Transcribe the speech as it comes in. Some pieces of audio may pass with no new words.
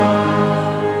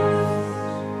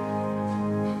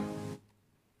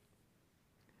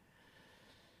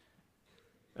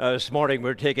This morning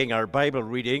we're taking our Bible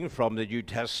reading from the New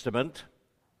Testament,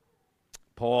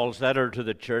 Paul's letter to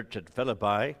the church at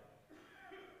Philippi,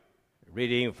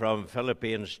 reading from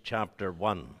Philippians chapter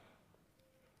 1.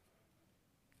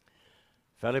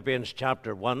 Philippians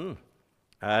chapter 1,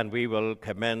 and we will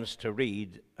commence to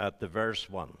read at the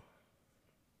verse 1.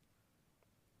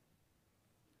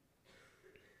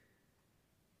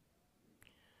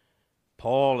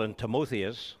 Paul and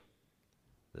Timotheus,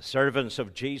 the servants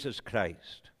of Jesus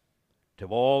Christ, to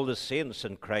all the saints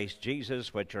in Christ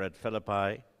Jesus which are at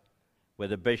Philippi, with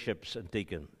the bishops and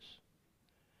deacons.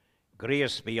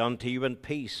 Grace be unto you and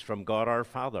peace from God our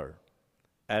Father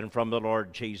and from the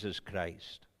Lord Jesus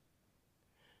Christ.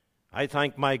 I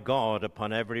thank my God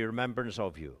upon every remembrance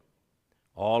of you,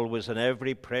 always in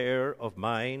every prayer of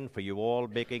mine for you all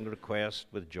making request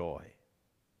with joy,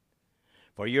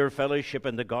 for your fellowship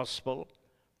in the gospel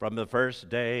from the first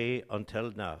day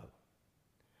until now,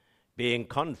 being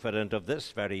confident of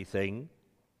this very thing,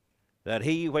 that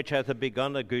he which hath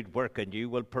begun a good work in you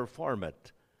will perform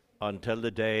it until the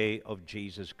day of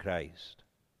Jesus Christ.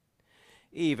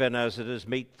 Even as it is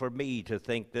meet for me to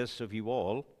think this of you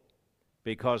all,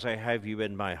 because I have you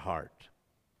in my heart,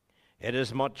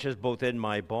 inasmuch as both in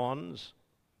my bonds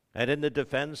and in the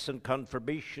defense and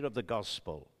confirmation of the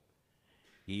gospel,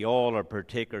 ye all are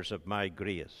partakers of my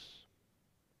grace.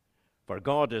 For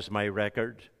God is my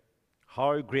record,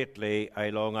 how greatly I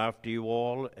long after you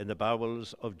all in the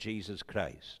bowels of Jesus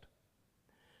Christ.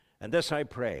 And this I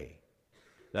pray,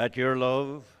 that your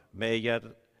love may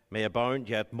abound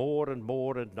yet more and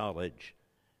more in knowledge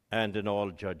and in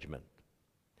all judgment,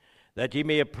 that ye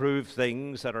may approve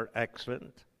things that are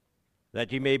excellent,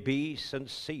 that ye may be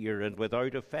sincere and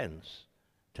without offense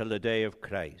till the day of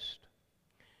Christ,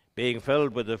 being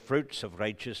filled with the fruits of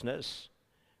righteousness,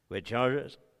 which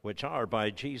are by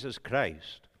Jesus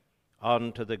Christ,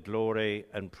 unto the glory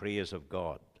and praise of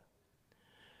God.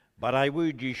 But I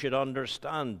would ye should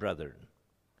understand, brethren,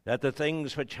 that the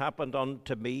things which happened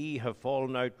unto me have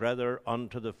fallen out rather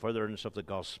unto the furtherance of the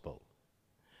gospel,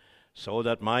 so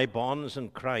that my bonds in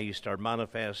Christ are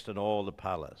manifest in all the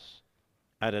palace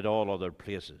and in all other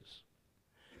places.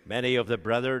 Many of the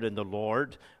brethren in the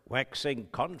Lord, waxing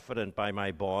confident by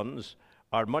my bonds,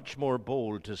 are much more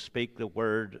bold to speak the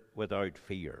word without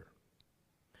fear.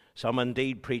 Some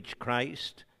indeed preach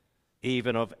Christ,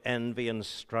 even of envy and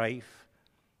strife,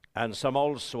 and some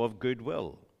also of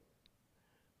goodwill.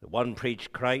 The one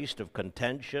preached Christ of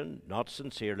contention, not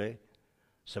sincerely,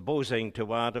 supposing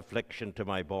to add affliction to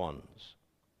my bonds,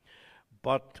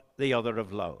 but the other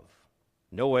of love,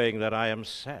 knowing that I am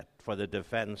set for the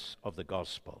defense of the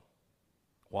gospel.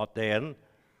 What then?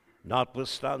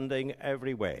 Notwithstanding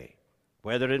every way,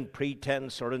 whether in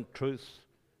pretense or in truth,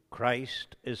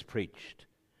 Christ is preached,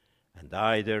 and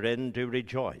I therein do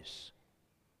rejoice,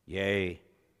 yea,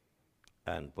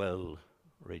 and will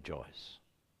rejoice.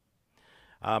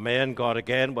 Amen. God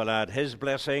again will add his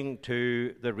blessing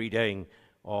to the reading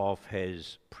of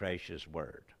his precious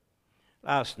word.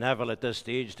 Ask Neville at this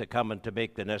stage to come and to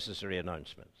make the necessary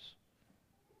announcements.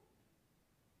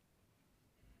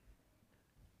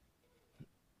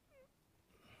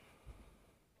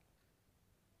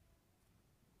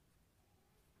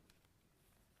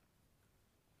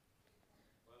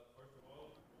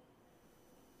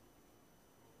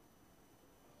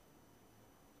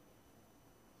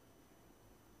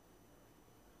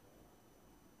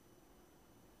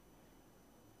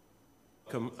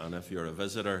 And if you're a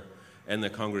visitor in the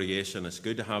congregation, it's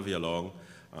good to have you along.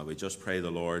 We just pray the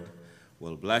Lord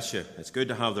will bless you. It's good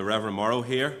to have the Reverend Morrow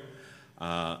here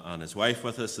and his wife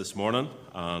with us this morning,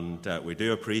 and we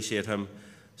do appreciate him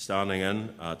standing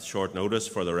in at short notice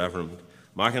for the Reverend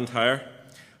McIntyre,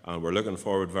 and we're looking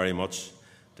forward very much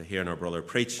to hearing our brother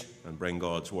preach and bring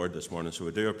God's word this morning. So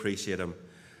we do appreciate him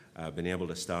being able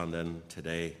to stand in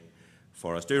today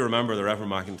for us. Do remember the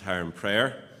Reverend McIntyre in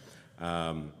prayer.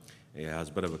 He has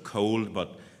a bit of a cold,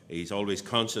 but he's always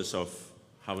conscious of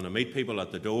having to meet people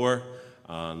at the door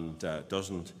and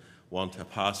doesn't want to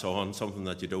pass on something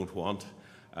that you don't want.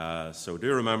 So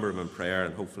do remember him in prayer,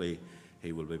 and hopefully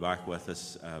he will be back with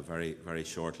us very, very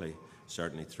shortly,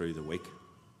 certainly through the week.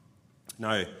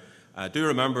 Now, do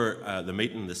remember the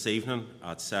meeting this evening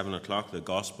at 7 o'clock, the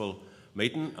gospel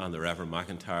meeting, and the Reverend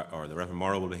McIntyre, or the Reverend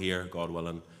Morrow will be here, God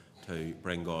willing, to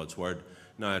bring God's word.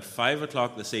 Now, at 5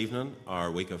 o'clock this evening,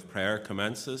 our week of prayer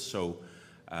commences, so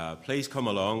please come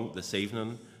along this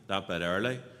evening that bit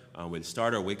early, and we'll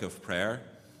start our week of prayer.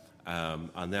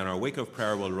 And then our week of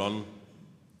prayer will run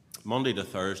Monday to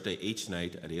Thursday each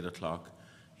night at 8 o'clock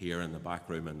here in the back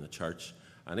room in the church.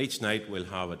 And each night we'll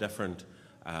have a different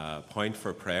point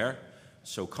for prayer.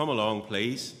 So come along,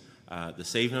 please.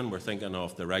 This evening we're thinking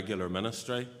of the regular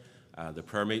ministry, the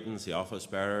prayer meetings, the office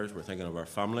bearers. We're thinking of our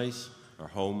families, our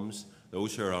homes,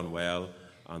 those who are unwell,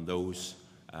 and those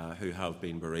who have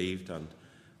been bereaved. And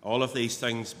all of these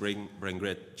things bring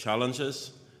great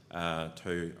challenges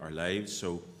to our lives.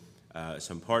 So it's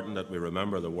important that we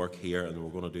remember the work here, and we're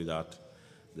going to do that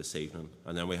this evening.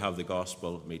 And then we have the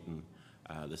gospel meeting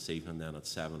this evening then at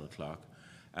 7 o'clock.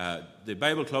 The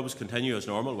Bible clubs continue as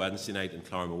normal, Wednesday night in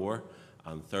Claremore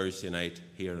and Thursday night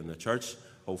here in the church.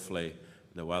 Hopefully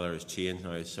the weather has changed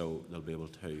now, so they'll be able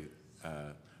to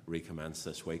recommence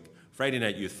this week. Friday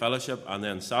night youth fellowship, and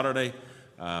then Saturday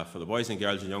for the boys and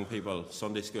girls and young people,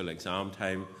 Sunday school exam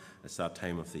time. It's that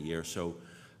time of the year, so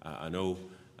I know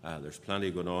there's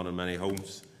plenty going on in many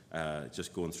homes,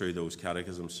 just going through those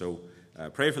catechisms. So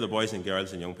pray for the boys and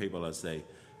girls and young people as they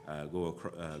go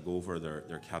over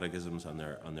their catechisms and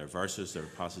their verses, their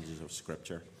passages of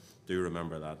Scripture. Do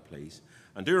remember that, please.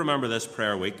 And do remember this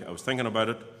prayer week. I was thinking about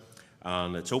it,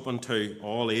 and it's open to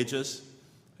all ages,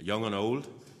 young and old,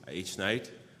 each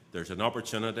night. There's an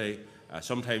opportunity.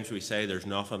 Sometimes we say, there's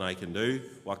nothing I can do.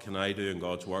 What can I do in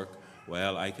God's work?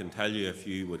 Well, I can tell you, if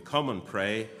you would come and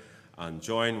pray and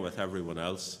join with everyone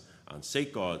else and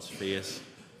seek God's face,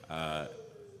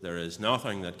 there is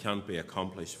nothing that can't be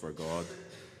accomplished for God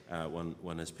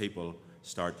when His people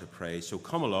start to pray. So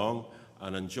come along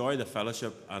and enjoy the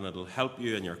fellowship, and it'll help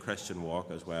you in your Christian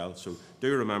walk as well. So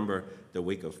do remember the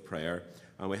week of prayer.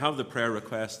 And we have the prayer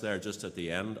requests there just at the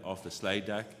end of the slide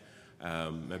deck.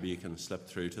 Maybe you can slip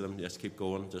through to them. Just keep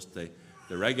going. Just the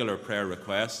regular prayer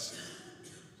requests,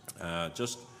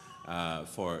 just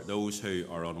for those who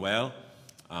are unwell.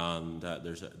 And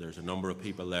there's a number of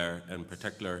people there in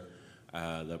particular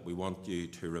that we want you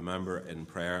to remember in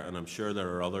prayer. And I'm sure there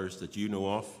are others that you know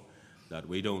of, that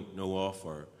we don't know of,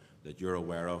 or that you're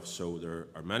aware of. So there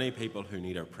are many people who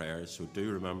need our prayers. So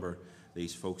do remember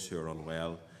these folks who are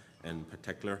unwell in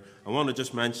particular. I want to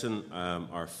just mention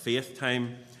our faith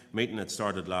time meeting that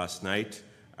started last night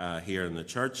here in the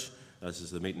church. This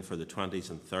is the meeting for the 20s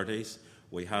and 30s.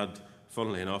 We had,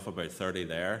 funnily enough, about 30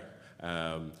 there.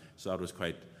 So that was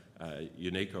quite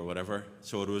unique or whatever.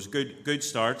 So it was a good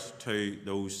start to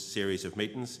those series of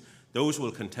meetings. Those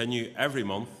will continue every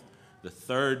month, the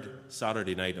third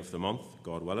Saturday night of the month,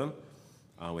 God willing.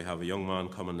 We have a young man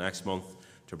coming next month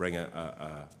to bring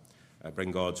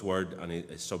bring God's word, and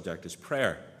his subject is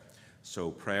prayer.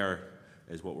 So prayer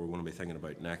is what we're going to be thinking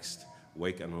about next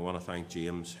week, and we want to thank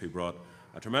James, who brought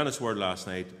a tremendous word last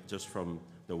night, just from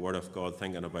the Word of God,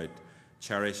 thinking about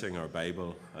cherishing our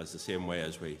Bible as the same way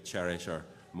as we cherish our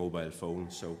mobile phone.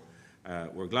 So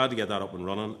we're glad to get that up and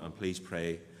running, and please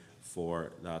pray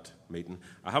for that meeting.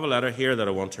 I have a letter here that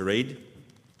I want to read.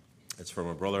 It's from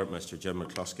a brother, Mr. Jim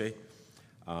McCluskey,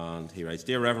 and he writes,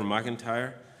 "Dear Reverend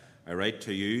McIntyre, I write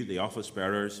to you, the office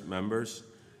bearers, members,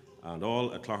 and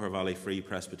all at Clogher Valley Free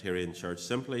Presbyterian Church,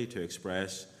 simply to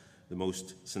express the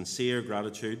most sincere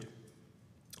gratitude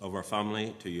of our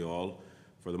family to you all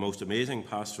for the most amazing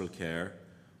pastoral care,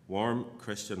 warm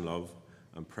Christian love,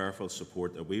 and prayerful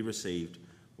support that we received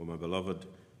when my beloved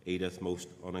Edith most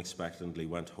unexpectedly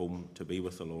went home to be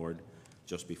with the Lord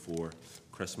just before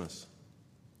Christmas.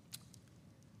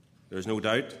 There is no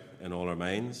doubt in all our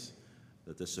minds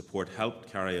that this support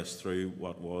helped carry us through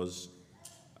what was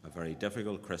a very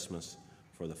difficult Christmas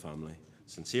for the family.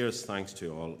 Sincerest thanks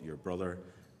to all, your brother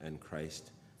in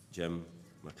Christ, Jim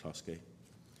McCluskey."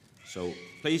 So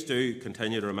please do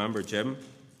continue to remember Jim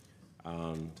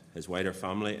and his wider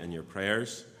family in your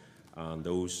prayers, and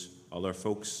those other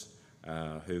folks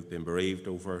who've been bereaved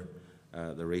over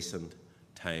the recent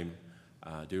time.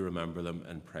 Do remember them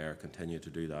in prayer. Continue to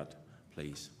do that,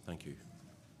 please. Thank you.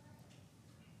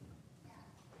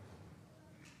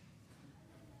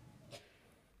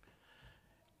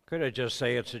 Could I just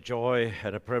say it's a joy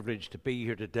and a privilege to be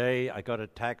here today. I got a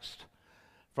text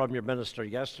from your minister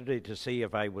yesterday to see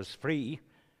if I was free,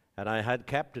 and I had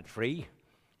kept it free.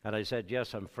 And I said,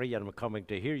 yes, I'm free and I'm coming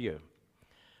to hear you.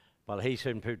 Well, he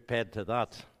soon put paid to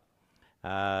that.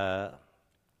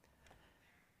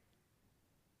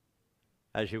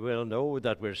 As you will know,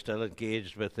 that we're still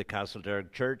engaged with the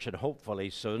Castlederg Church, and hopefully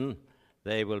soon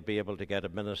they will be able to get a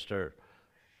minister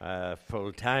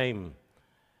full-time.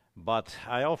 But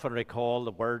I often recall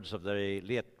the words of the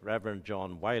late Reverend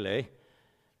John Wiley.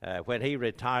 When he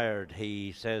retired,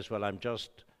 he says, well, I'm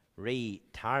just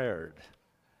retired.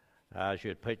 As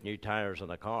you'd put new tires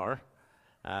on a car,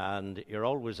 and you're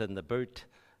always in the boot,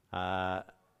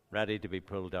 ready to be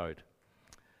pulled out.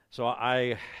 So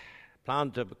I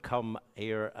plan to come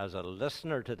here as a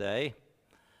listener today,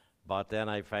 but then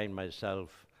I find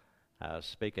myself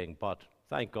speaking. But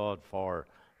thank God for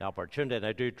the opportunity, and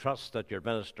I do trust that your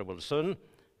minister will soon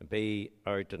be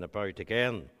out and about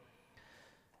again.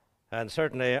 And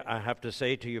certainly, I have to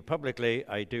say to you publicly,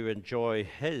 I do enjoy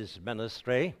his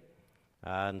ministry,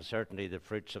 and certainly the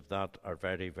fruits of that are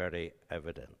very, very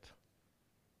evident.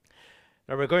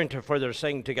 Now we're going to further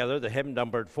sing together the hymn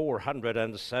numbered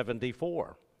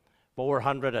 474.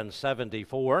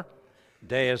 474.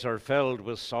 Days are filled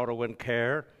with sorrow and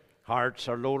care. Hearts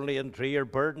are lonely and drear.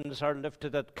 Burdens are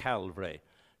lifted at Calvary.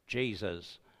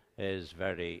 Jesus is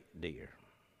very near.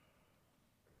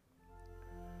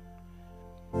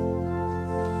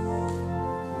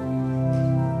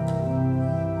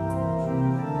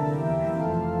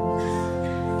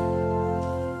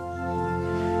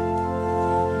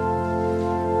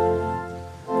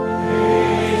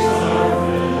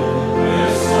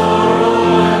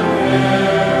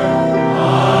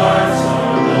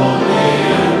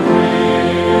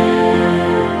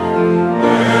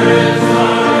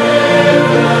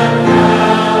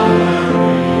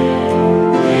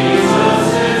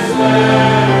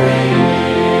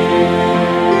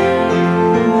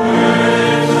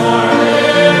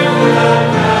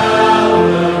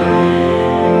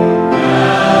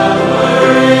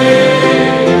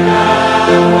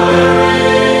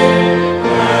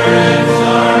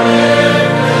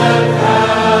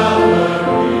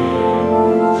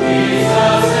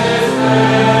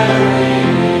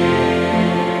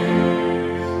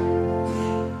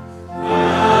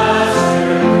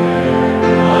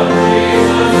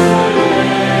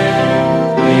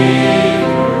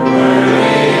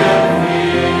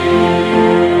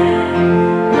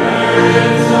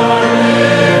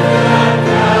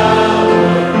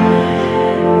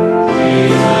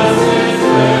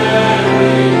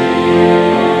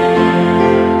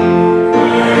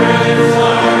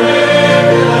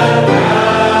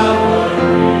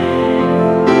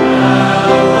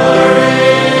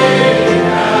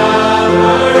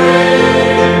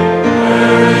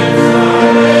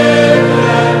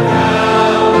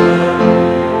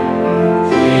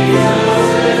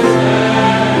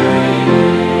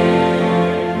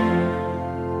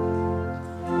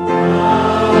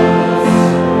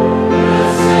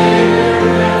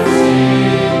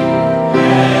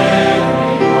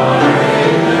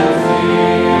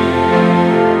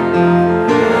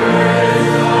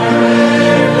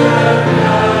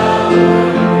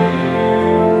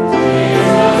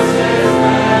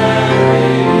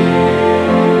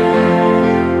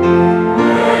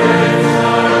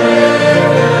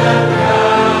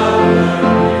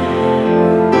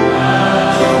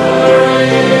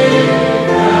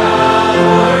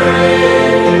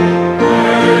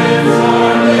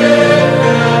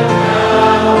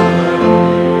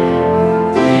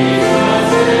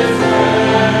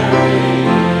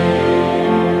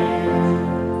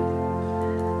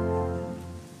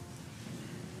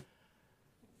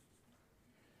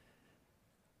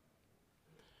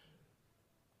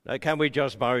 Now, can we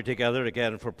just bow together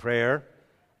again for prayer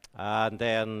and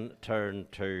then turn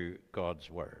to God's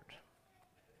Word?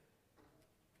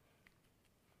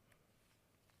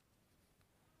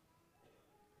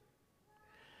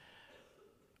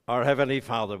 Our Heavenly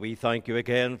Father, we thank you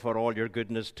again for all your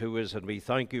goodness to us, and we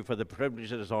thank you for the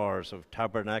privileges ours of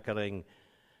tabernacling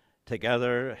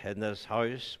together in this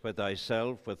house with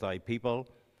thyself, with thy people,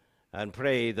 and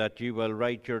pray that you will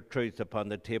write your truth upon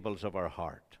the tables of our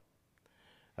heart.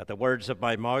 That the words of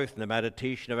my mouth and the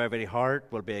meditation of every heart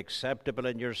will be acceptable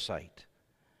in your sight.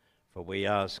 For we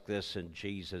ask this in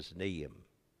Jesus' name.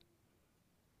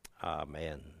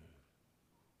 Amen.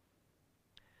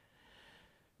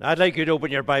 Now I'd like you to open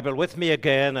your Bible with me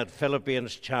again at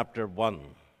Philippians chapter 1.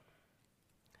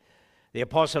 The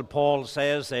Apostle Paul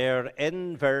says there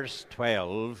in verse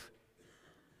 12,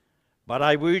 "But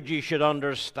I would ye should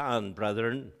understand,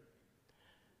 brethren,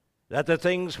 that the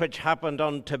things which happened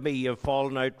unto me have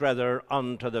fallen out rather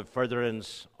unto the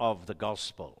furtherance of the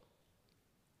gospel."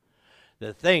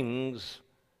 The things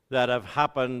that have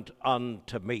happened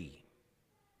unto me.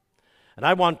 And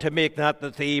I want to make that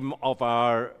the theme of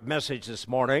our message this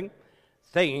morning.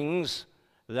 Things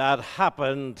that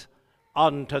happened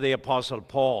unto the Apostle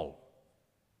Paul.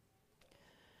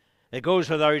 It goes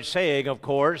without saying, of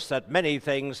course, that many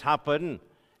things happen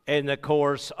in the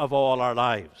course of all our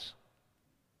lives.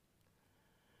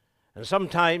 And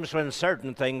sometimes when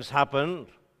certain things happen,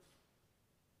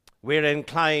 we're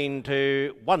inclined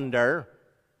to wonder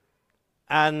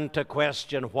and to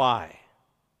question why.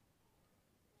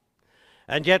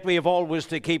 And yet we have always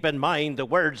to keep in mind the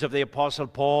words of the Apostle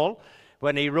Paul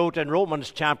when he wrote in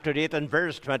Romans chapter 8 and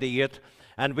verse 28,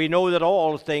 "And we know that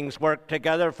all things work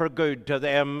together for good to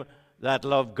them that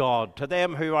love God, to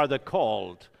them who are the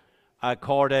called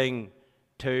according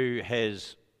to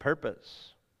his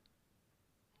purpose.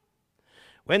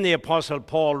 When the Apostle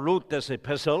Paul wrote this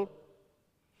epistle,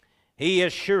 he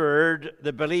assured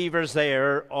the believers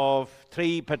there of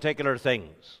three particular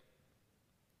things.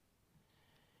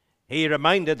 He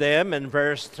reminded them in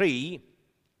verse 3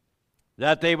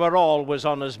 that they were always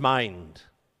on his mind.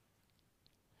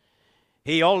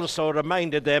 He also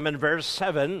reminded them in verse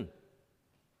 7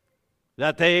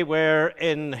 that they were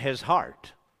in his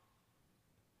heart.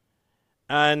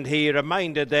 And he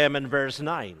reminded them in verse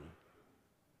 9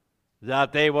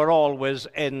 that they were always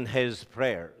in his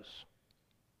prayers.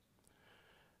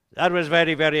 That was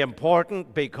very, very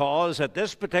important, because at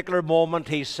this particular moment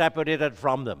he's separated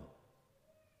from them.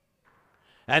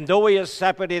 And though he is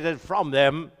separated from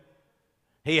them,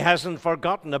 he hasn't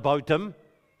forgotten about them,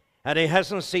 and he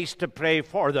hasn't ceased to pray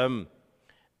for them,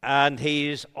 and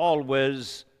he's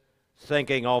always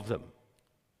thinking of them.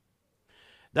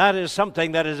 That is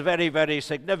something that is very, very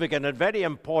significant and very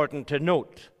important to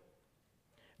note,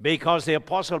 because the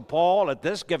Apostle Paul at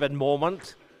this given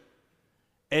moment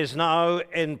is now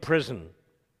in prison.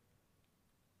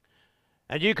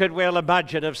 And you could well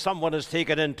imagine, if someone is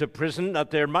taken into prison,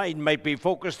 that their mind might be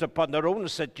focused upon their own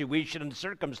situation and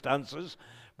circumstances,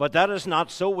 but that is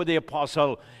not so with the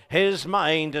apostle. His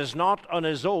mind is not on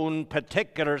his own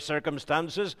particular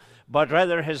circumstances, but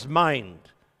rather his mind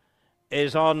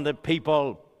is on the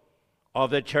people of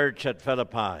the church at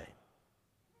Philippi.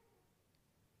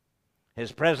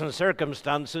 His present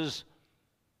circumstances,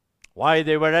 why,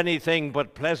 they were anything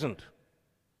but pleasant.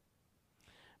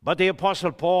 But the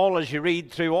Apostle Paul, as you read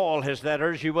through all his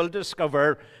letters, you will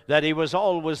discover that he was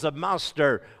always the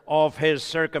master of his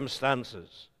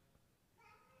circumstances.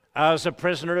 As a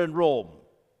prisoner in Rome,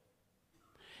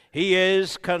 he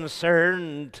is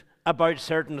concerned about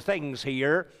certain things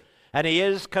here, and he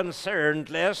is concerned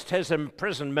lest his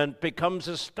imprisonment becomes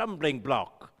a stumbling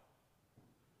block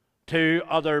to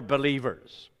other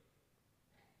believers.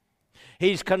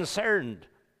 He's concerned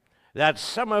that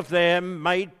some of them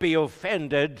might be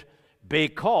offended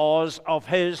because of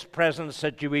his present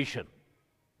situation.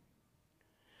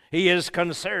 He is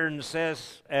concerned,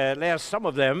 lest some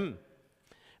of them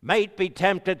might be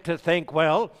tempted to think,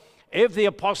 well, if the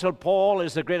Apostle Paul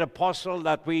is the great apostle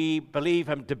that we believe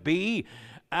him to be,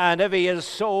 and if he is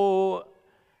so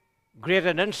great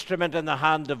an instrument in the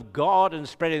hand of God in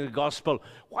spreading the gospel,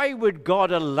 why would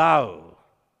God allow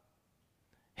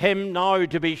him now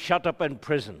to be shut up in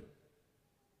prison?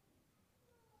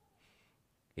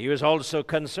 He was also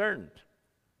concerned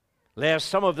lest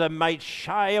some of them might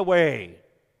shy away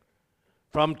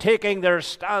from taking their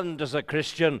stand as a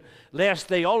Christian, lest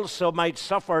they also might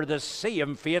suffer the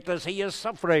same fate as he is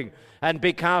suffering and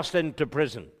be cast into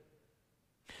prison.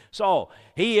 So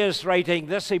he is writing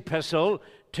this epistle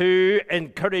to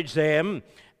encourage them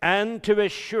and to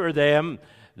assure them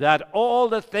that all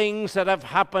the things that have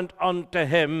happened unto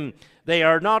him, they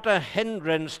are not a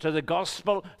hindrance to the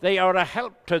gospel, they are a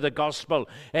help to the gospel.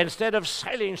 Instead of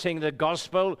silencing the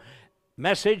gospel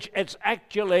message, it's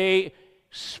actually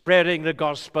spreading the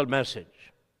gospel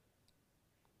message.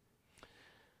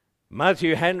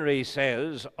 Matthew Henry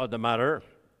says on the matter,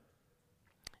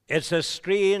 it's a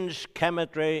strange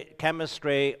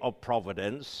chemistry of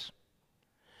providence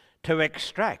to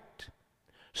extract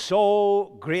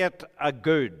so great a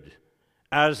good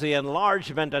as the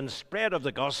enlargement and spread of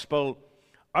the gospel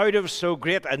out of so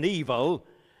great an evil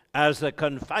as the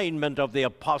confinement of the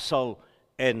apostle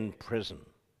in prison.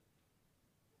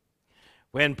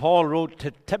 When Paul wrote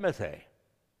to Timothy,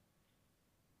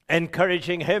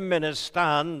 encouraging him in his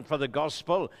stand for the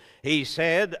gospel, he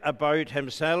said about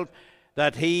himself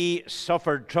that he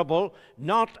suffered trouble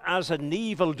not as an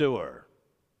evildoer,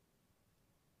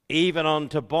 even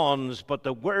unto bonds, but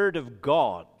the word of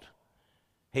God,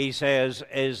 he says,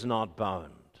 is not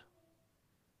bound.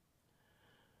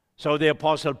 So the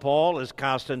Apostle Paul is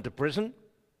cast into prison.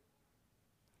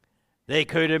 They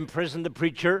could imprison the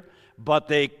preacher, but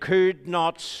they could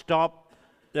not stop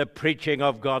the preaching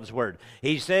of God's word.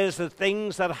 He says, the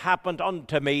things that happened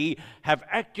unto me have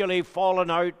actually fallen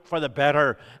out for the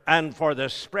better and for the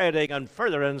spreading and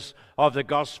furtherance of the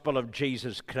gospel of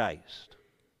Jesus Christ.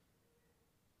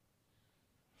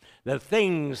 The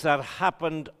things that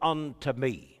happened unto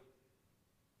me.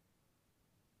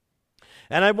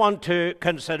 And I want to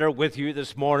consider with you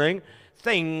this morning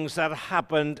things that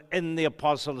happened in the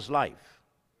apostle's life.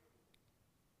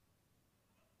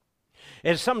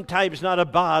 It's sometimes not a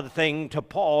bad thing to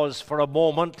pause for a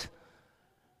moment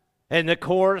in the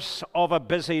course of a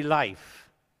busy life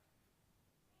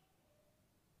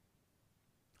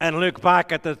and look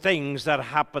back at the things that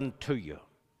happened to you.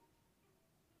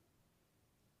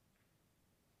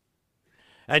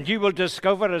 And you will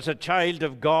discover as a child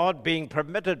of God, being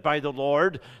permitted by the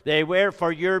Lord, they were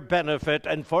for your benefit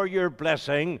and for your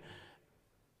blessing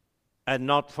and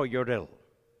not for your ill.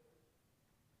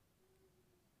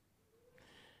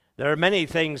 There are many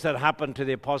things that happened to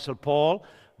the Apostle Paul,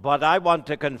 but I want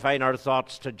to confine our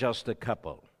thoughts to just a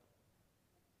couple.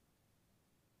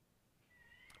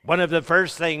 One of the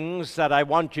first things that I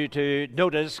want you to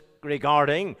notice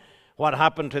regarding what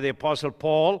happened to the Apostle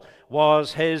Paul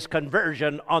was his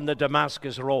conversion on the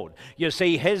Damascus Road. You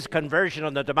see, his conversion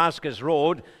on the Damascus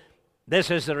Road,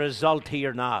 this is the result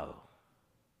here now.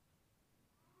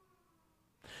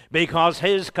 Because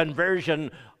his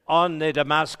conversion on the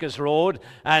Damascus Road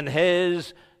and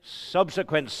his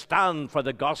subsequent stand for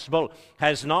the gospel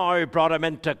has now brought him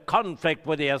into conflict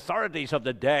with the authorities of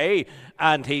the day,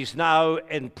 and he's now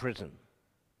in prison.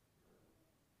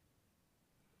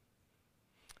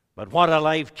 But what a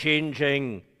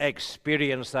life-changing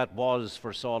experience that was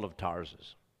for Saul of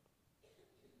Tarsus.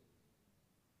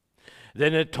 The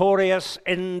notorious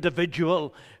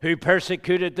individual who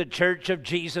persecuted the church of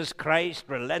Jesus Christ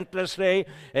relentlessly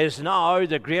is now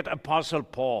the great Apostle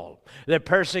Paul. The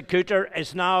persecutor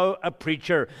is now a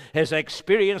preacher. His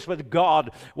experience with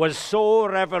God was so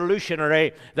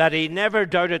revolutionary that he never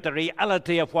doubted the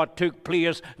reality of what took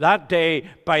place that day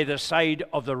by the side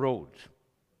of the road.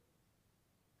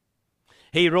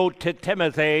 He wrote to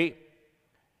Timothy,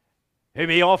 whom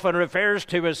he often refers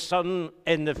to as son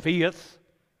in the faith,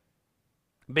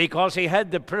 because he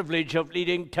had the privilege of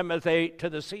leading Timothy to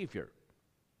the Savior.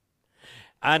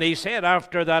 And he said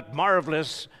after that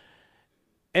marvelous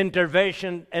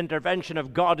intervention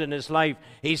of God in his life,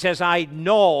 he says, I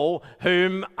know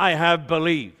whom I have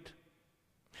believed.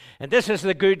 And this is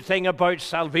the good thing about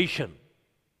salvation.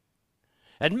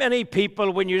 And many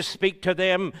people, when you speak to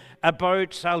them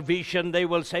about salvation, they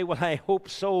will say, well, I hope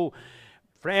so.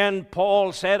 Friend,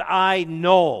 Paul said, I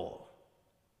know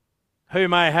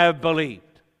whom I have believed.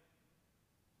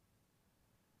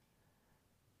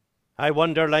 I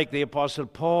wonder, like the Apostle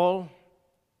Paul,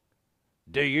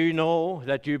 do you know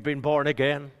that you've been born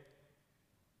again?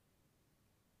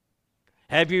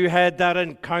 Have you had that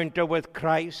encounter with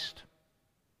Christ?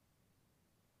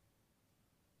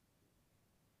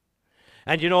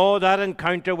 And you know, that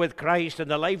encounter with Christ in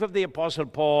the life of the Apostle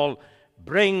Paul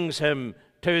brings him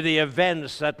to the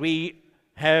events that we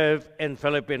have in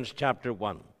Philippians chapter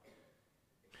 1.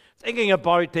 Thinking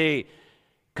about the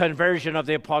conversion of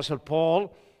the Apostle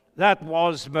Paul, that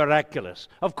was miraculous.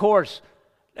 Of course,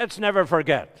 let's never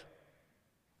forget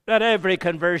that every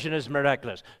conversion is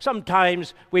miraculous.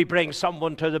 Sometimes we bring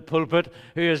someone to the pulpit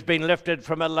who has been lifted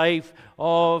from a life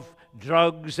of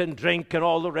drugs and drink and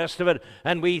all the rest of it,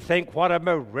 and we think what a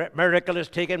miracle has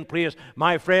taken place.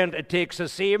 My friend, it takes the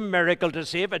same miracle to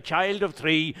save a child of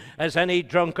 3 as any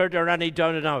drunkard or any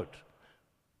down and out.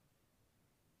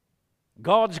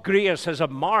 God's grace is a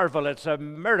marvel. It's a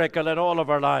miracle in all of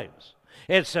our lives.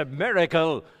 It's a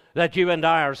miracle that you and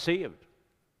I are saved.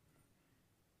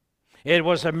 It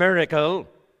was a miracle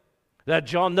that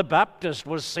John the Baptist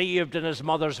was saved in his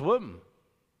mother's womb,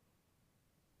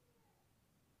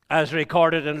 as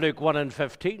recorded in Luke 1 and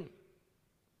 15.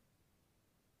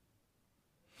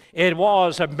 It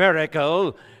was a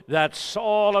miracle that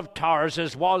Saul of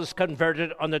Tarsus was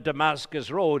converted on the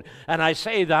Damascus Road. And I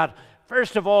say that,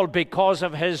 first of all, because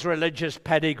of his religious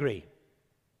pedigree.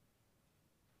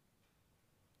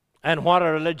 And what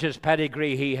a religious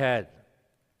pedigree he had.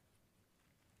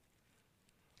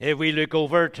 If we look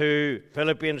over to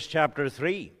Philippians chapter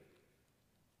 3,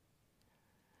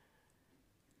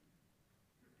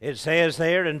 it says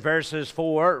there in verses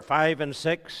 4, 5, and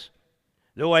 6,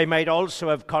 though I might also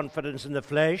have confidence in the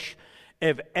flesh,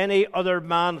 if any other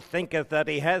man thinketh that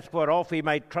he hath whereof he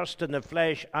might trust in the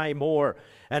flesh, I more.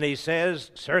 And he says,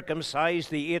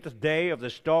 circumcised the 8th day of the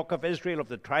stock of Israel, of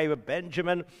the tribe of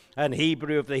Benjamin, and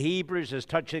Hebrew of the Hebrews, as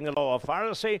touching the law of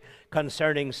Pharisee,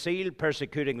 concerning seal,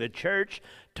 persecuting the church,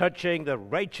 touching the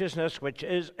righteousness which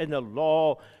is in the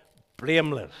law,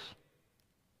 blameless.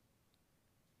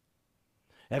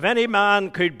 If any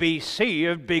man could be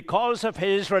saved because of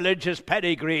his religious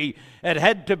pedigree, it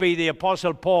had to be the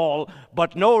Apostle Paul,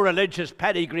 but no religious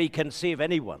pedigree can save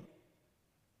anyone.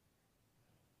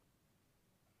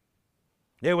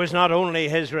 There was not only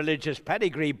his religious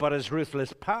pedigree, but his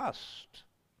ruthless past.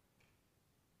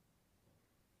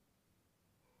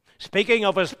 Speaking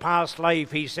of his past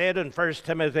life, he said in 1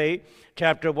 Timothy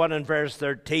chapter 1 and verse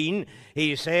 13,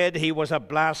 he said he was a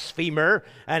blasphemer,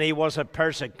 and he was a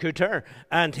persecutor,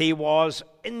 and he was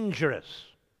injurious.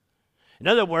 In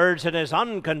other words, in his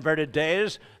unconverted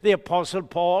days, the Apostle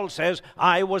Paul says,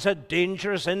 I was a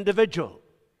dangerous individual.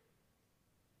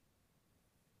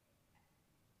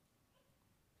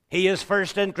 He is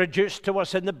first introduced to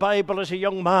us in the Bible as a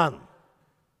young man.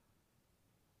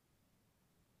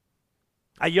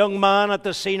 A young man at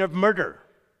the scene of murder.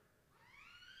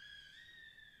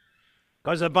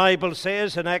 Because the Bible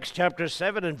says in Acts chapter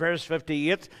 7 and verse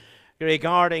 58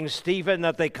 regarding Stephen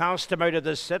that they cast him out of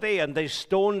the city and they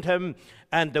stoned him,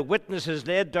 and the witnesses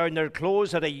laid down their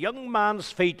clothes at a young man's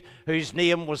feet whose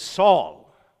name was Saul.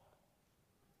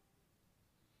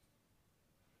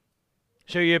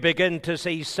 So you begin to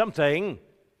see something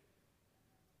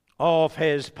of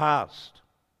his past.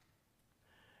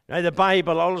 Now the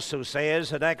Bible also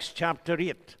says in Acts chapter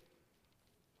 8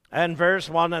 and verse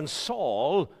 1, and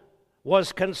Saul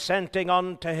was consenting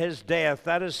unto his death.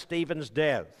 That is Stephen's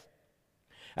death.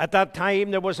 At that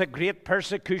time there was a great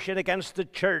persecution against the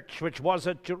church which was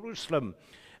at Jerusalem,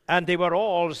 and they were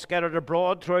all scattered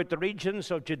abroad throughout the regions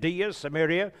of Judea,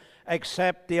 Samaria,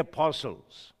 except the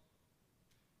apostles.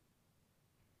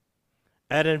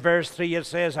 And in verse 3 it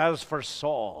says, as for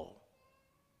Saul,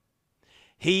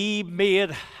 he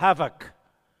made havoc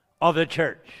of the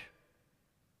church,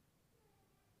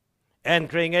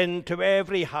 entering into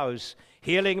every house,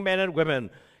 healing men and women,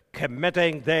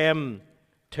 committing them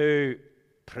to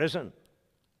prison.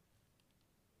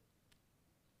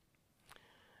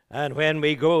 And when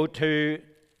we go to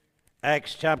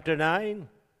Acts chapter 9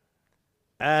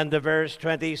 and the verse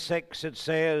 26, it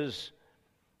says,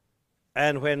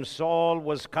 and when Saul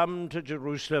was come to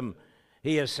Jerusalem,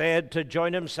 he essayed to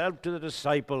join himself to the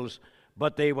disciples,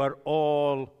 but they were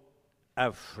all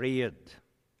afraid.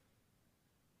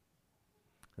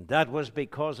 And that was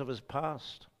because of his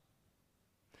past.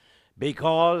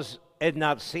 Because in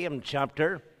that same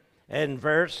chapter, in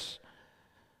verse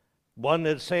 1,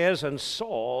 it says, and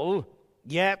Saul,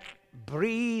 yet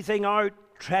breathing out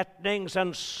threatenings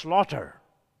and slaughter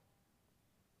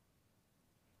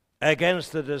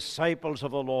against the disciples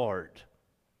of the Lord,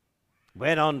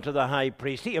 went unto the high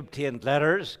priest. He obtained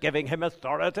letters giving him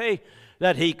authority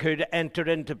that he could enter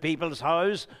into people's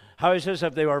houses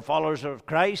if they were followers of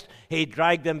Christ. He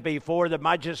dragged them before the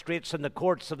magistrates in the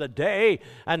courts of the day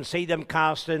and see them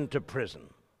cast into prison.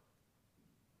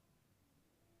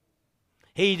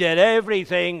 He did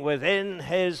everything within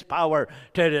his power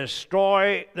to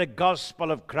destroy the gospel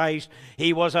of Christ.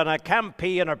 He was on a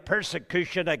campaign of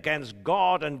persecution against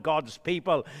God and God's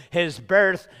people. His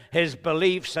birth, his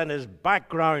beliefs, and his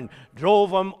background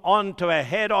drove him onto a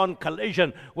head-on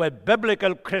collision with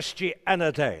biblical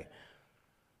Christianity.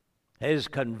 His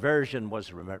conversion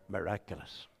was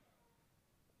miraculous.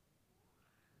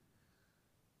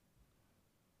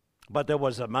 But there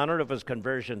was a manner of his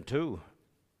conversion too.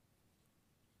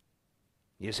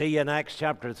 You see, in Acts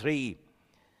chapter 3,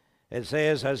 it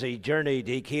says, as he journeyed,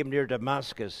 he came near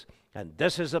Damascus. And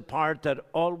this is the part that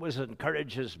always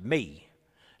encourages me.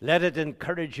 Let it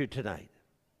encourage you tonight.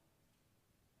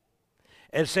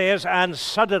 It says, and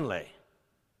suddenly,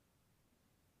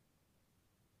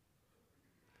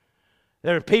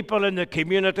 there are people in the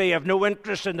community have no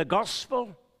interest in the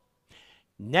gospel.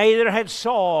 Neither had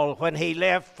Saul when he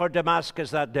left for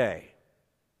Damascus that day.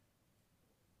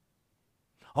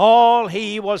 All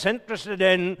he was interested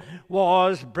in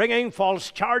was bringing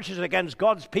false charges against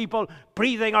God's people,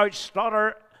 breathing out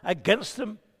slaughter against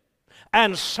them.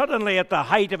 And suddenly, at the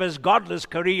height of his godless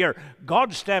career,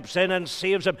 God steps in and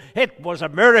saves him. It was a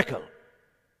miracle.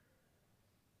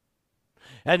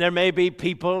 And there may be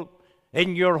people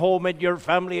in your home, in your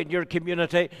family, in your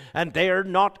community, and they are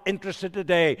not interested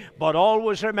today. But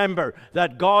always remember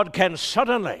that God can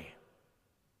suddenly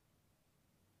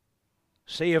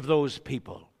save those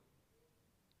people.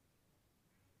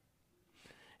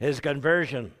 His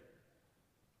conversion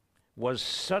was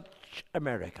such a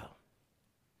miracle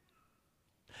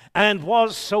and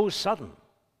was so sudden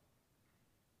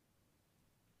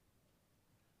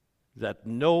that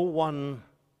no one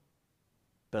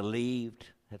believed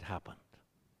it happened.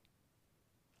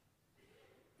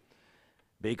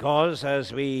 Because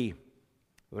as we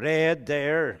read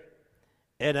there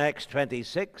in Acts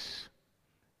 26,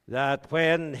 that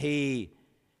when he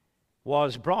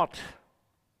was brought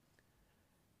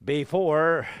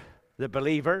before the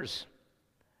believers,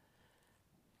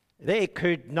 they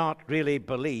could not really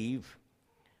believe.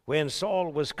 When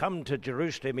Saul was come to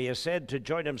Jerusalem, he said to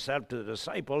join himself to the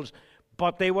disciples,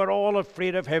 but they were all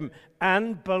afraid of him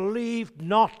and believed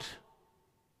not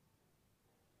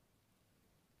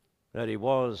that he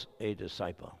was a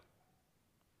disciple.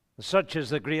 Such is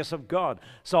the grace of God.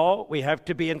 So we have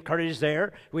to be encouraged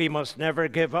there. We must never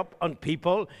give up on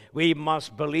people. We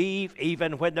must believe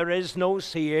even when there is no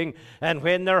seeing, and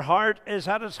when their heart is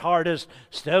at its hardest,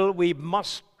 still we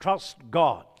must trust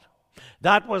God.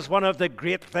 That was one of the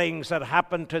great things that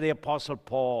happened to the Apostle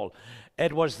Paul.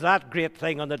 It was that great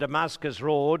thing on the Damascus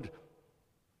Road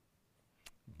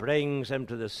brings him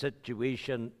to the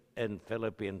situation in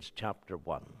Philippians chapter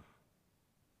 1.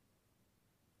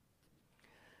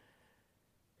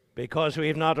 Because we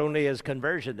have not only his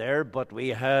conversion there, but we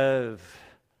have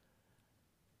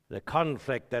the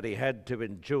conflict that he had to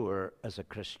endure as a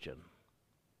Christian.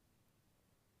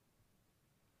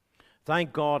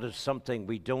 Thank God it's something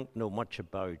we don't know much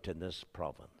about in this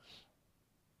province.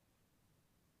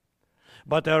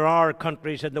 But there are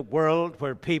countries in the world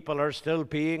where people are still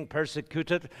being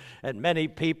persecuted, and many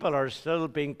people are still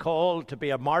being called to be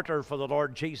a martyr for the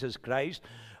Lord Jesus Christ.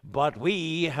 But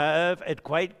we have it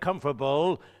quite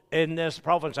comfortable in this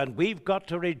province, and we've got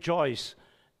to rejoice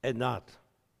in that.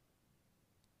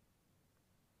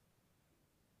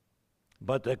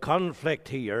 But the conflict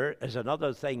here is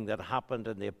another thing that happened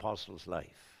in the apostle's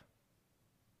life.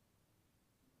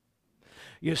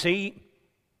 You see,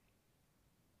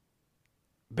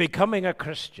 becoming a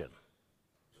Christian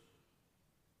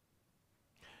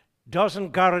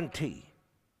doesn't guarantee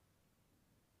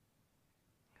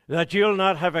that you'll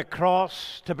not have a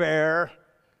cross to bear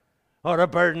or a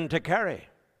burden to carry.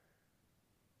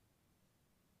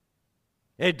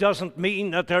 It doesn't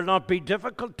mean that there'll not be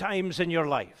difficult times in your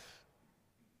life.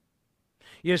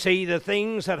 You see, the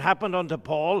things that happened unto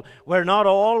Paul were not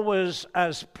always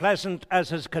as pleasant as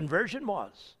his conversion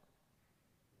was.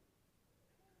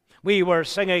 We were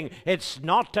singing, "It's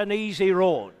not an easy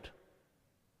road,"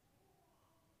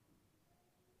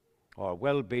 or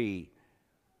will be,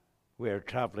 we're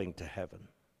traveling to heaven.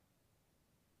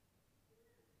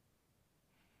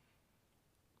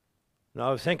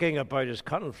 Now, thinking about his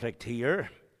conflict here,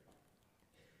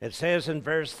 it says in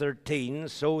verse 13,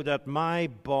 "So that my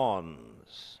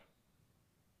bonds,"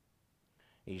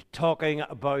 he's talking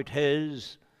about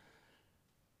his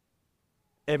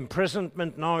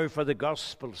imprisonment now for the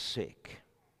gospel's sake.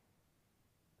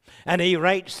 And he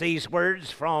writes these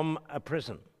words from a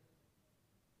prison.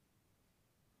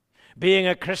 Being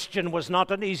a Christian was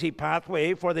not an easy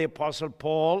pathway for the Apostle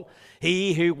Paul.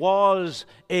 He who was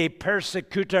a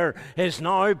persecutor is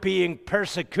now being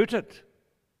persecuted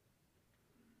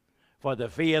for the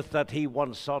faith that he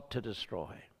once sought to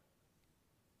destroy.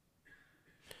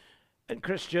 And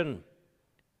Christian,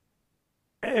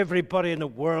 everybody in the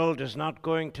world is not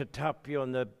going to tap you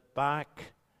on the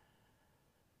back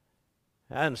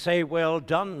and say, "Well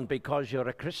done," because you're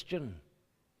a Christian.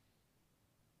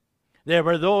 There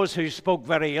were those who spoke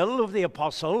very ill of the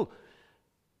apostle,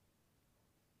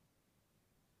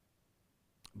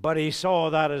 but he saw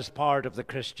that as part of the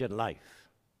Christian life.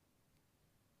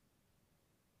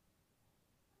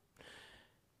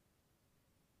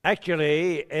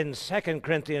 Actually, in 2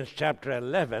 Corinthians chapter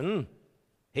 11,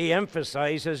 he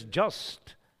emphasizes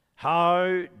just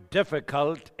how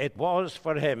difficult it was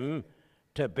for him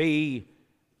to be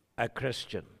a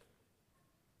Christian.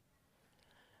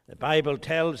 The Bible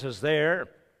tells us there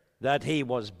that he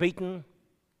was beaten,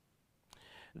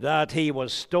 that he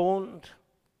was stoned,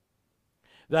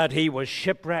 that he was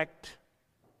shipwrecked.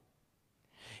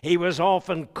 He was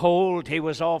often cold, he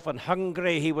was often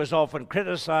hungry, he was often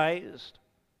criticized.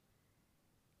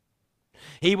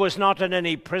 He was not in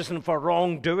any prison for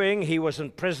wrongdoing, he was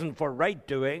in prison for right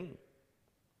doing.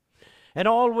 And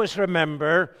always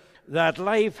remember that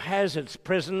life has its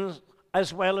prisons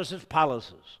as well as its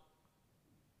palaces.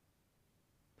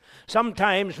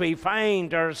 Sometimes we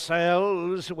find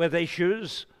ourselves with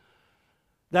issues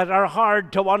that are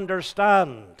hard to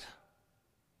understand.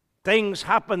 Things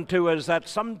happen to us that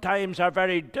sometimes are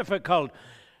very difficult,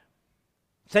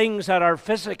 things that are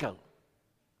physical.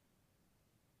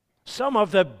 Some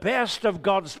of the best of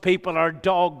God's people are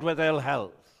dogged with ill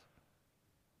health.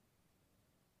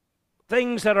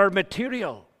 Things that are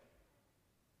material,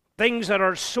 things that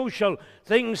are social,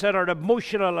 things that are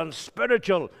emotional and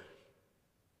spiritual,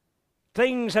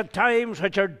 things at times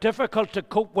which are difficult to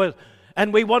cope with,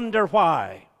 and we wonder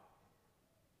why.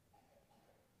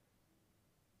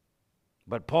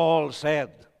 But Paul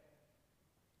said,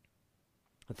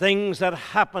 things that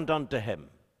happened unto him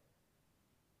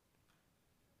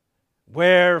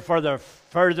were for the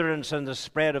furtherance and the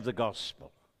spread of the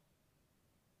gospel.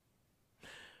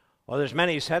 Well, there's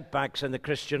many setbacks in the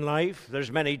Christian life. There's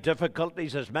many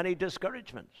difficulties. There's many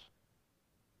discouragements.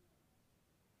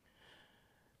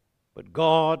 But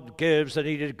God gives the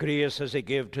needed grace as he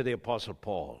gave to the Apostle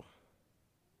Paul.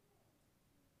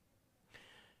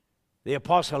 The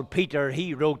Apostle Peter,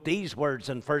 he wrote these words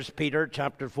in 1 Peter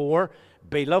chapter 4,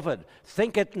 "Beloved,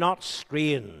 think it not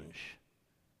strange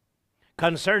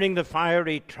concerning the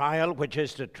fiery trial which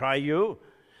is to try you,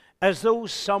 as though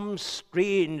some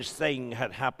strange thing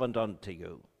had happened unto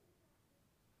you.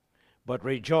 But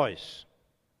rejoice,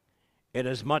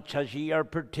 inasmuch as ye are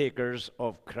partakers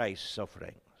of Christ's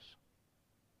sufferings.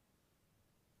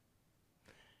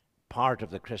 Part of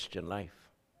the Christian life.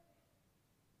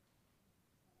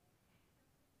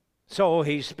 So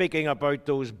he's speaking about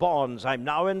those bonds. I'm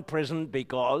now in prison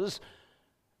because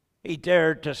he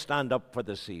dared to stand up for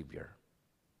the Savior.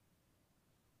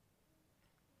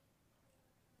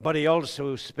 But he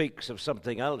also speaks of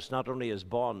something else, not only his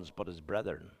bonds, but his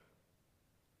brethren.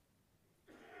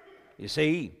 You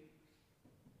see,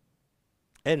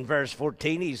 in verse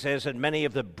 14 he says, and many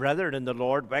of the brethren in the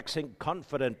Lord, waxing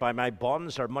confident by my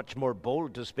bonds, are much more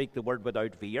bold to speak the word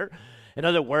without fear. In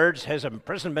other words, his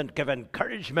imprisonment gave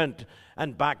encouragement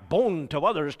and backbone to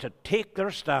others to take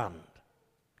their stand.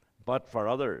 But for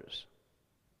others,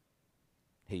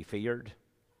 he feared.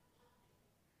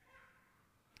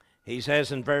 He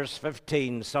says in verse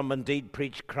 15, some indeed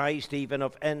preach Christ, even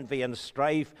of envy and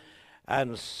strife,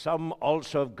 and some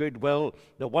also of goodwill.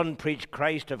 The one preached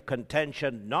Christ of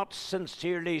contention, not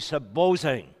sincerely,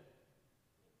 supposing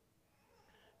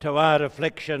to add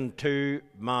affliction to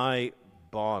my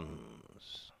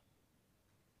bonds.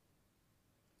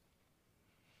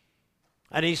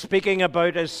 And he's speaking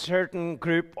about a certain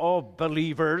group of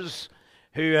believers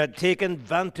who had taken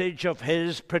advantage of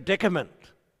his predicament,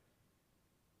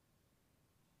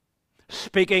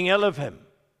 speaking ill of him.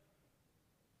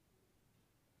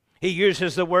 He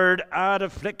uses the word add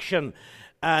affliction,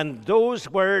 and those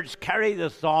words carry the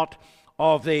thought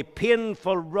of the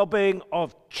painful rubbing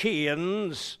of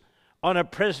chains on a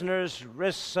prisoner's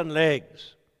wrists and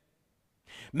legs,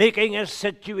 making his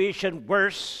situation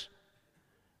worse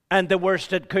and the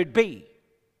worst it could be,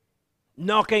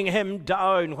 knocking him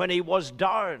down when he was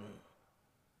down,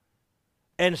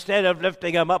 instead of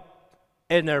lifting him up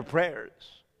in their prayers.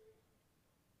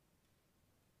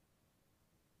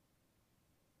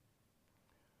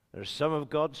 There's some of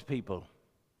God's people,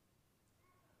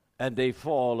 and they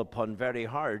fall upon very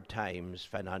hard times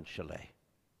financially.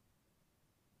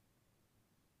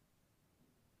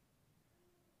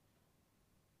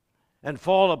 And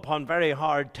fall upon very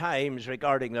hard times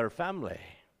regarding their family.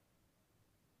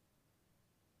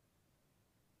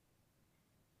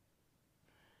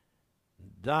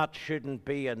 That shouldn't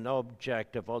be an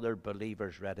object of other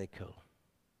believers' ridicule.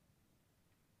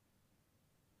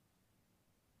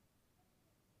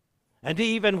 And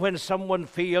even when someone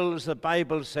feels, the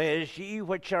Bible says, ye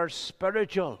which are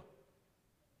spiritual,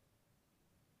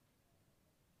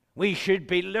 we should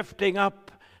be lifting up.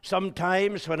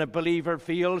 Sometimes when a believer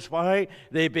feels, why?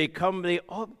 They become the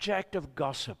object of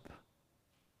gossip,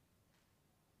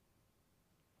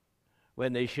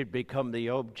 when they should become the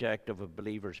object of a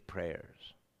believer's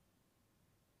prayers,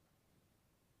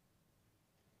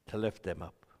 to lift them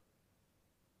up.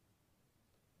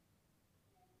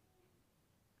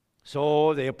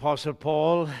 So the Apostle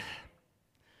Paul,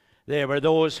 there were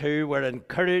those who were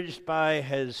encouraged by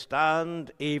his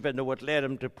stand, even though it led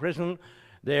him to prison.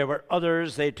 There were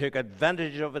others, they took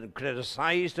advantage of it and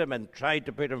criticized him and tried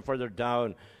to put him further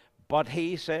down. But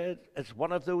he said, it's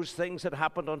one of those things that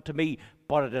happened unto me,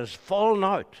 but it has fallen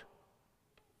out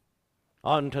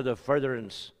unto the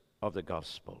furtherance of the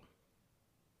gospel.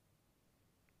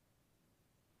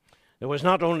 There was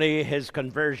not only his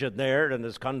conversion there and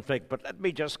his conflict, but let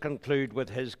me just conclude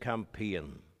with his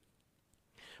campaign.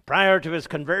 Prior to his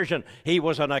conversion, he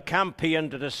was on a campaign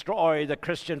to destroy the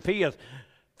Christian faith.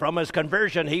 From his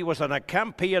conversion, he was on a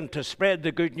campaign to spread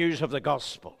the good news of the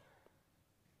gospel.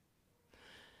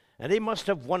 And he must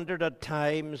have wondered at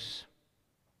times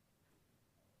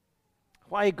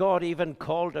why God even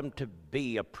called him to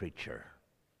be a preacher.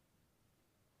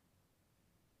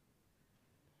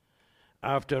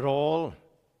 After all,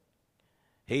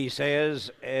 he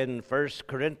says in 1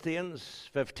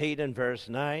 Corinthians 15 and verse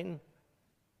 9,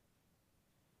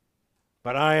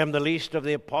 but I am the least of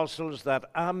the apostles, that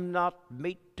am not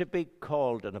meet to be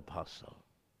called an apostle.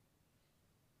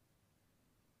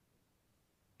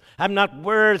 I'm not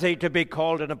worthy to be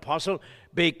called an apostle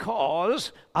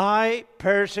because I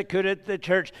persecuted the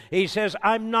church. He says,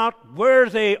 I'm not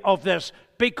worthy of this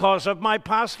because of my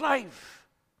past life.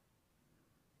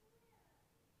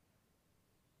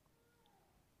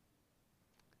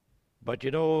 But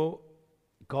you know,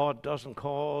 God doesn't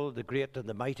call the great and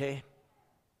the mighty,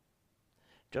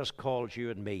 just calls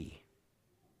you and me.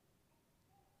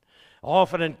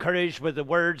 Often encouraged with the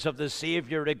words of the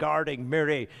Savior regarding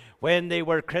Mary, when they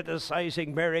were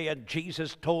criticizing Mary and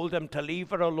Jesus told them to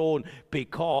leave her alone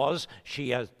because she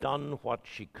has done what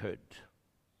she could.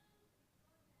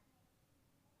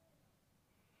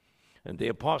 And the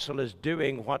apostle is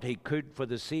doing what he could for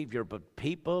the Savior, but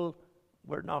people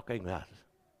were knocking that.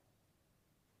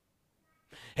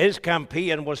 His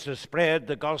campaign was to spread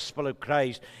the gospel of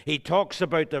Christ. He talks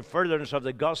about the furtherance of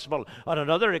the gospel. On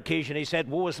another occasion, he said,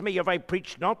 "Woe is me if I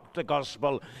preach not the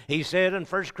gospel." He said in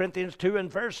 1 Corinthians 2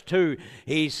 and verse 2,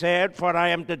 he said, "For I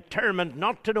am determined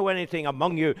not to know anything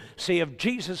among you, save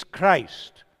Jesus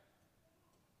Christ,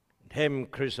 and him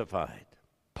crucified."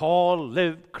 Paul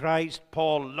lived Christ,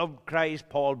 Paul loved Christ,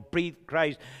 Paul breathed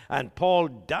Christ, and Paul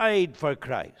died for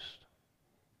Christ.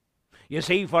 You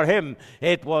see, for him,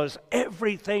 it was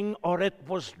everything or it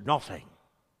was nothing.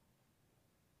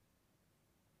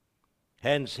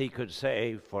 Hence, he could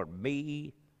say, "For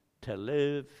me to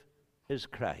live is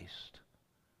Christ,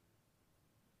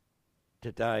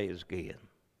 to die is gain."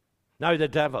 Now, the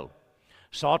devil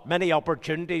sought many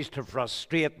opportunities to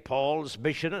frustrate Paul's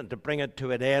mission and to bring it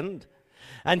to an end.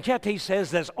 And yet he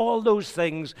says this, all those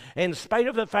things, in spite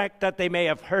of the fact that they may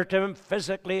have hurt him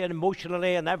physically and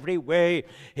emotionally in every way,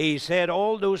 he said,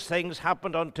 all those things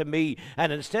happened unto me.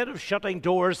 And instead of shutting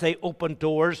doors, they opened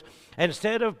doors.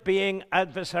 Instead of being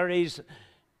adversaries,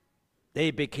 they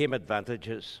became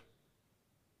advantages.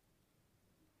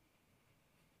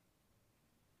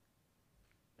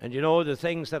 And you know, the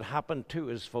things that happen to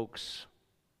us, folks,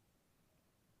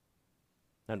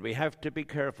 and we have to be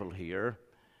careful here,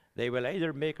 they will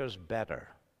either make us better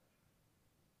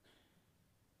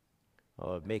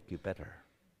or make you better.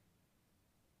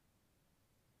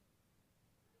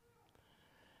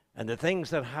 And the things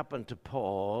that happened to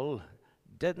Paul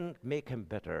didn't make him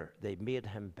bitter, they made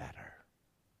him better.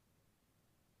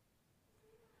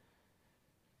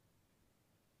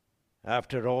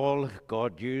 After all,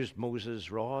 God used Moses'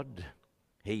 rod,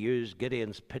 he used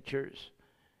Gideon's pitchers,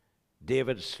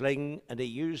 David's sling, and he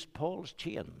used Paul's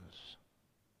chains.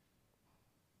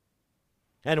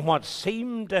 And what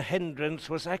seemed a hindrance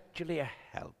was actually a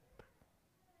help.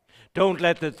 Don't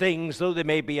let the things, though they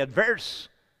may be adverse,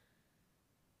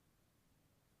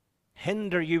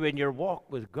 hinder you in your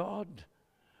walk with God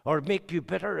or make you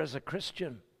bitter as a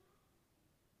Christian.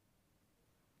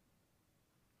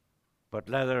 But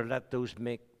rather let those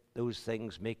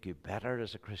things make you better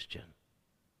as a Christian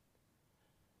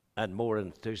and more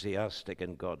enthusiastic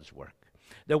in God's work.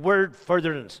 The word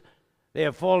furtherance, they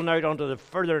have fallen out onto the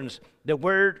furtherance. The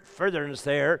word furtherance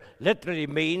there literally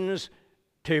means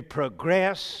to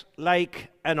progress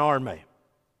like an army.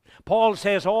 Paul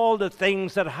says all the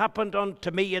things that happened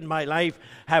unto me in my life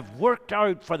have worked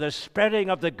out for the spreading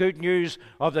of the good news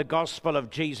of the gospel of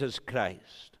Jesus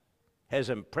Christ. His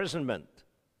imprisonment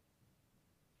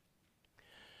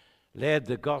led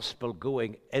the gospel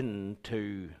going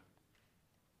into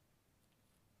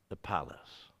the palace.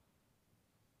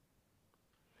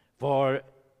 For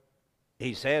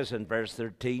he says in verse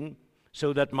 13,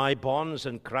 so that my bonds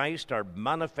in Christ are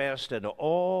manifest in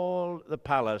all the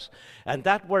palace. And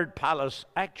that word palace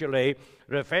actually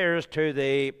refers to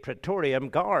the Praetorian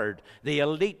Guard, the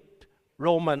elite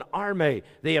Roman army,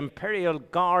 the imperial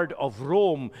guard of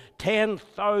Rome,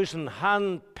 10,000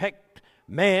 hand-picked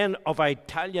men of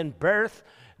Italian birth.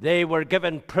 They were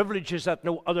given privileges that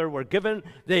no other were given.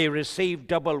 They received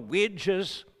double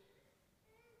wages.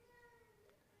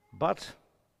 But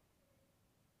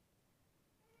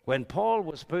when Paul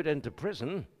was put into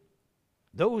prison,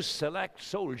 those select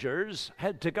soldiers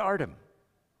had to guard him.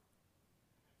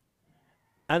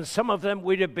 And some of them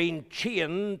would have been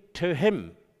chained to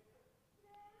him.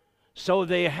 So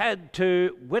they had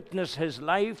to witness his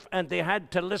life and they had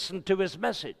to listen to his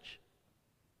message.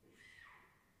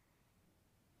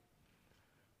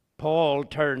 Paul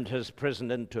turned his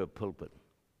prison into a pulpit.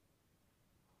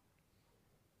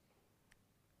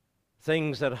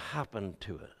 Things that happen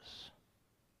to us.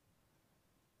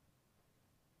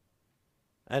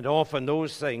 And often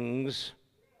those things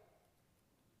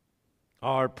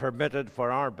are permitted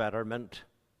for our betterment,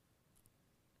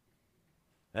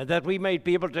 and that we might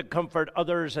be able to comfort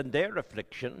others in their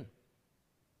affliction,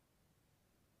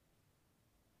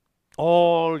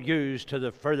 all used to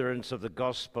the furtherance of the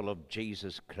gospel of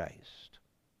Jesus Christ.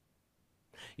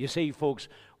 You see, folks,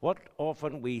 what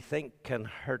often we think can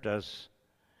hurt us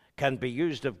can be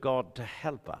used of God to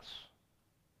help us,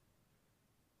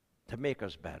 to make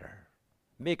us better,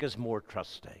 make us more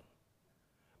trusting,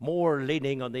 more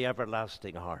leaning on the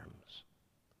everlasting arms.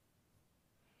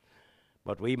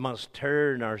 But we must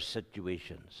turn our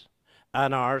situations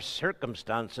and our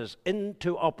circumstances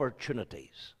into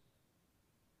opportunities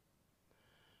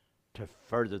to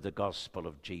further the gospel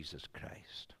of Jesus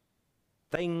Christ.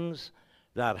 Things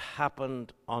that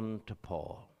happened unto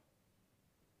Paul.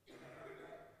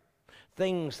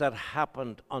 Things that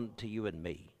happened unto you and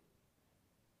me.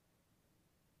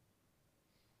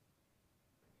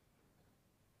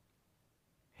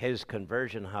 his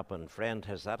conversion happened. Friend,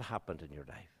 has that happened in your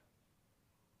life?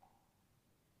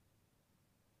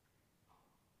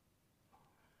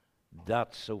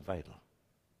 That's so vital.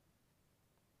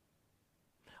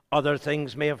 Other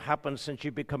things may have happened since you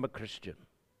become a Christian,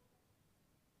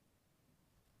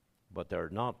 but they're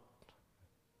not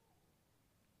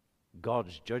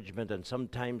God's judgment. And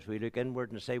sometimes we look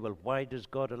inward and say, well, why does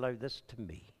God allow this to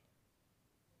me?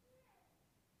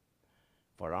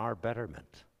 For our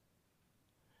betterment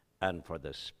and for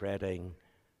the spreading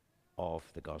of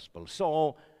the gospel.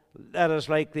 So let us,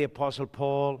 like the Apostle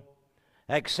Paul,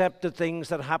 accept the things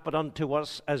that happen unto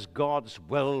us as God's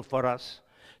will for us.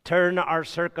 Turn our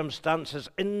circumstances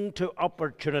into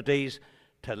opportunities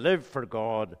to live for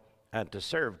God and to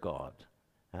serve God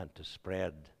and to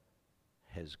spread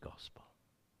his gospel.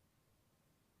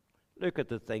 Look at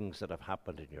the things that have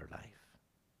happened in your life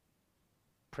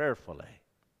prayerfully,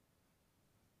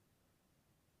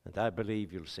 and I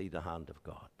believe you'll see the hand of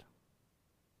God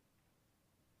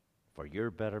for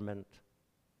your betterment,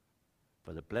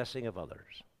 for the blessing of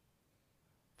others,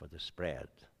 for the spread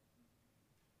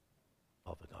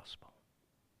of the gospel.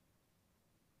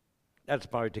 Let's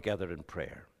bow together in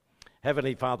prayer.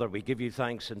 Heavenly Father, we give you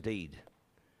thanks indeed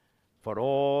for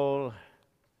all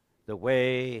the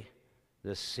way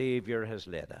the Savior has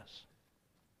led us.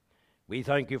 We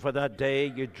thank you for that day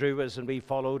you drew us and we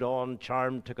followed on,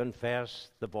 charmed to confess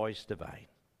the voice divine.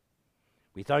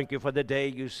 We thank you for the day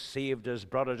you saved us,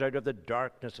 brought us out of the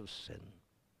darkness of sin.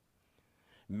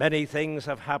 Many things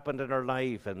have happened in our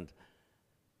life, and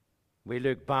we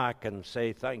look back and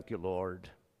say, thank you, Lord.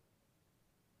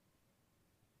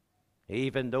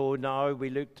 Even though now we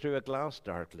look through a glass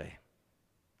darkly,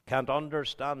 can't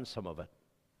understand some of it,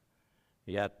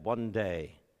 yet one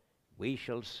day we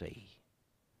shall see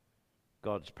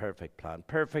God's perfect plan,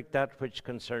 perfect that which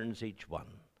concerns each one.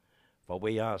 For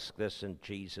we ask this in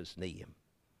Jesus' name.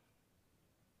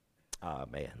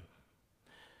 Amen.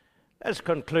 Let's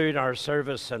conclude our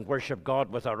service and worship God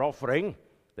with our offering.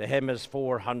 The hymn is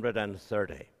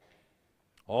 430.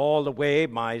 All the way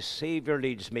my Savior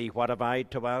leads me, what have I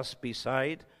to ask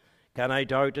beside? Can I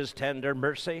doubt his tender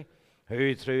mercy,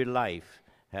 who through life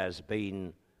has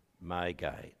been my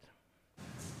guide?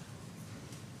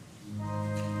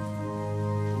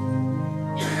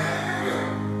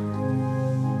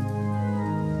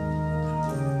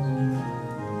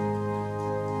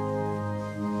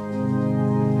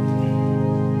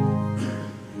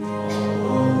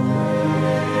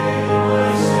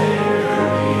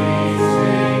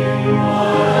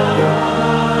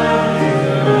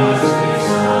 Mercy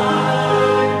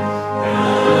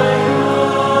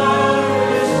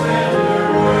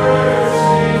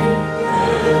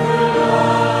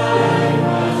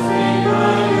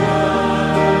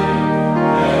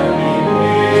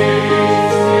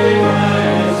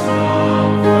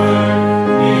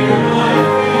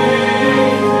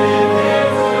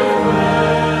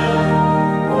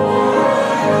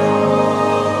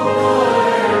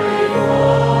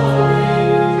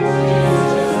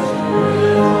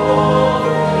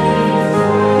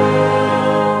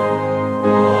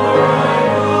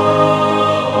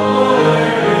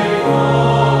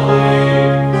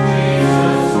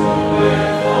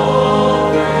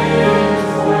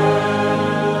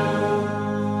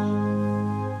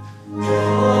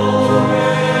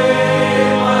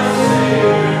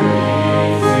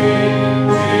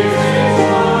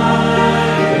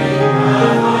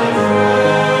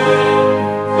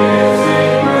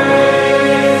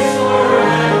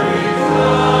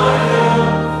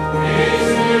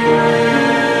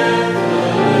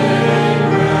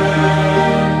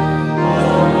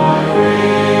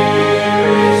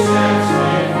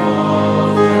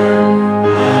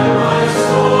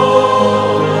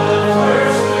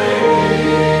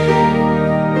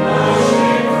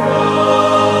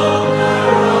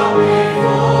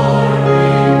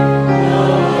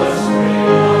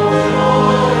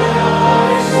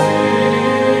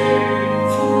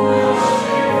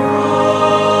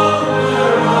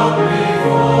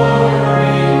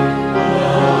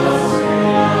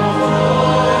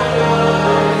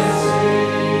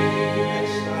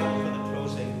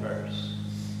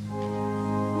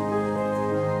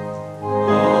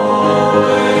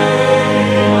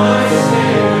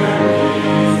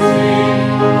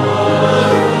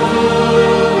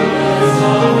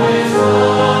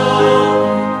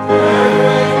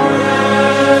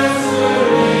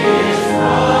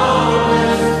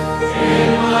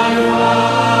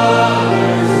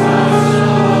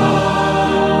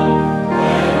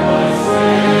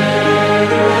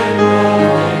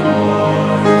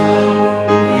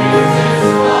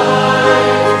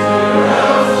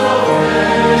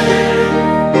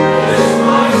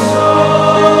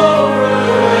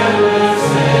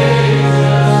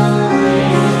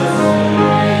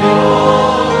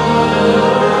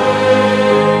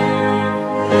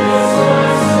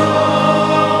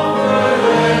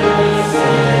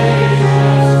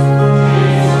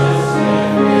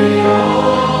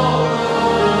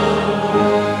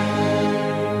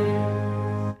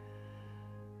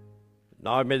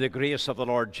Now may the grace of the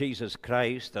Lord Jesus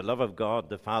Christ, the love of God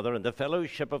the Father, and the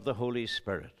fellowship of the Holy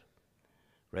Spirit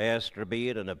rest,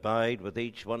 remain, and abide with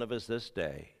each one of us this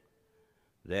day,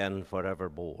 then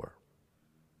forevermore.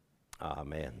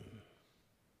 Amen.